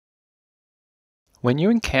When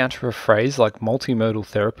you encounter a phrase like multimodal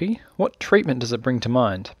therapy, what treatment does it bring to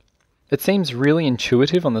mind? It seems really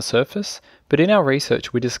intuitive on the surface, but in our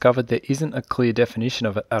research we discovered there isn't a clear definition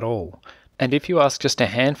of it at all. And if you ask just a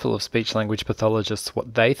handful of speech-language pathologists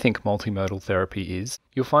what they think multimodal therapy is,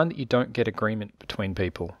 you'll find that you don't get agreement between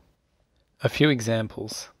people. A few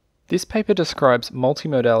examples. This paper describes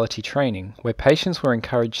multimodality training, where patients were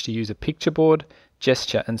encouraged to use a picture board,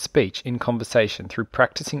 gesture and speech in conversation through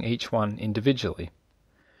practicing each one individually.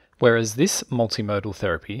 Whereas this multimodal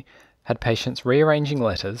therapy had patients rearranging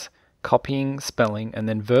letters, copying, spelling and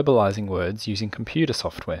then verbalizing words using computer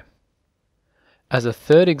software. As a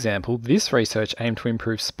third example, this research aimed to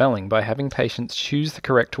improve spelling by having patients choose the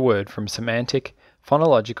correct word from semantic,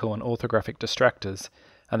 phonological and orthographic distractors,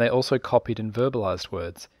 and they also copied and verbalized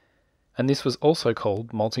words. And this was also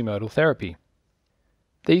called multimodal therapy.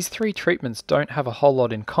 These three treatments don't have a whole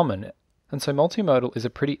lot in common, and so multimodal is a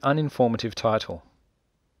pretty uninformative title.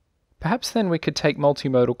 Perhaps then we could take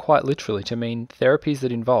multimodal quite literally to mean therapies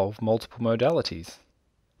that involve multiple modalities.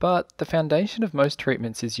 But the foundation of most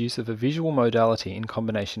treatments is use of a visual modality in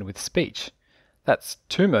combination with speech. That's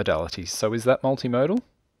two modalities, so is that multimodal?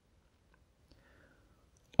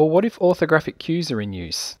 Or what if orthographic cues are in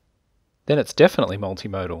use? Then it's definitely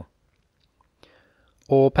multimodal.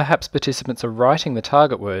 Or perhaps participants are writing the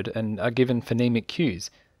target word and are given phonemic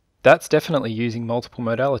cues. That's definitely using multiple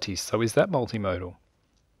modalities, so is that multimodal?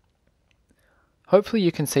 Hopefully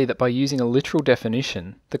you can see that by using a literal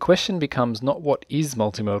definition, the question becomes not what is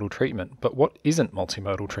multimodal treatment, but what isn't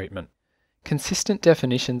multimodal treatment. Consistent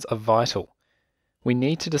definitions are vital. We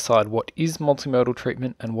need to decide what is multimodal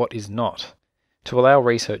treatment and what is not, to allow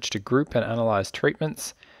research to group and analyse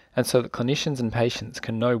treatments, and so that clinicians and patients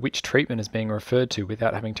can know which treatment is being referred to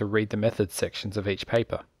without having to read the methods sections of each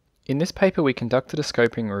paper. In this paper we conducted a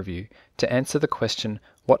scoping review to answer the question,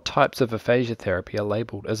 what types of aphasia therapy are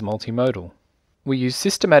labelled as multimodal? We used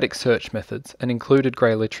systematic search methods and included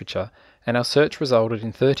grey literature, and our search resulted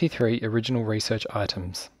in 33 original research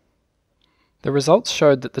items. The results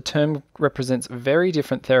showed that the term represents very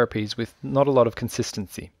different therapies with not a lot of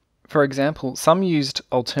consistency. For example, some used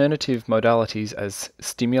alternative modalities as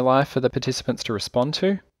stimuli for the participants to respond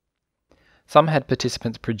to. Some had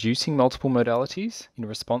participants producing multiple modalities in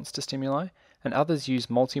response to stimuli, and others used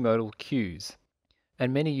multimodal cues,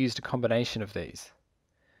 and many used a combination of these.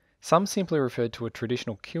 Some simply referred to a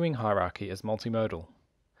traditional cueing hierarchy as multimodal.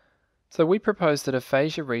 So we propose that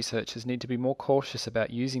aphasia researchers need to be more cautious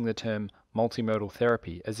about using the term multimodal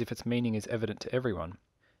therapy as if its meaning is evident to everyone.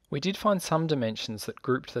 We did find some dimensions that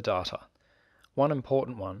grouped the data. One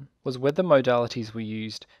important one was whether modalities were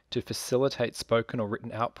used to facilitate spoken or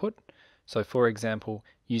written output, so for example,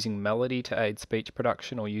 using melody to aid speech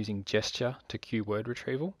production or using gesture to cue word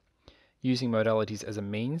retrieval, using modalities as a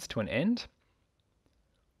means to an end,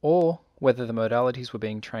 or whether the modalities were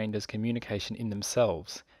being trained as communication in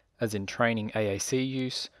themselves, as in training AAC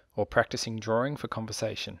use or practicing drawing for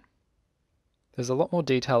conversation. There's a lot more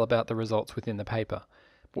detail about the results within the paper,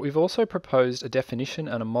 but we've also proposed a definition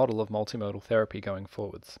and a model of multimodal therapy going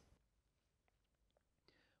forwards.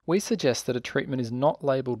 We suggest that a treatment is not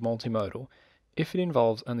labelled multimodal if it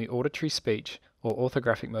involves only auditory speech or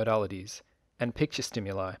orthographic modalities and picture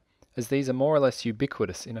stimuli, as these are more or less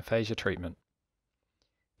ubiquitous in aphasia treatment.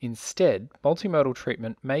 Instead, multimodal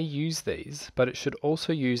treatment may use these, but it should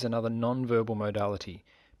also use another non-verbal modality,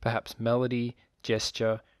 perhaps melody,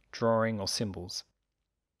 gesture, drawing or symbols.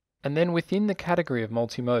 And then within the category of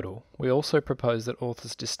multimodal, we also propose that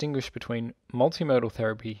authors distinguish between multimodal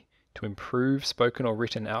therapy to improve spoken or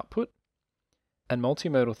written output, and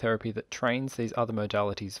multimodal therapy that trains these other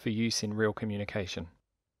modalities for use in real communication.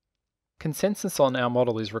 Consensus on our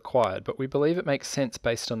model is required, but we believe it makes sense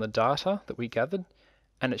based on the data that we gathered,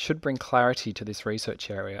 and it should bring clarity to this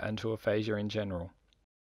research area and to aphasia in general.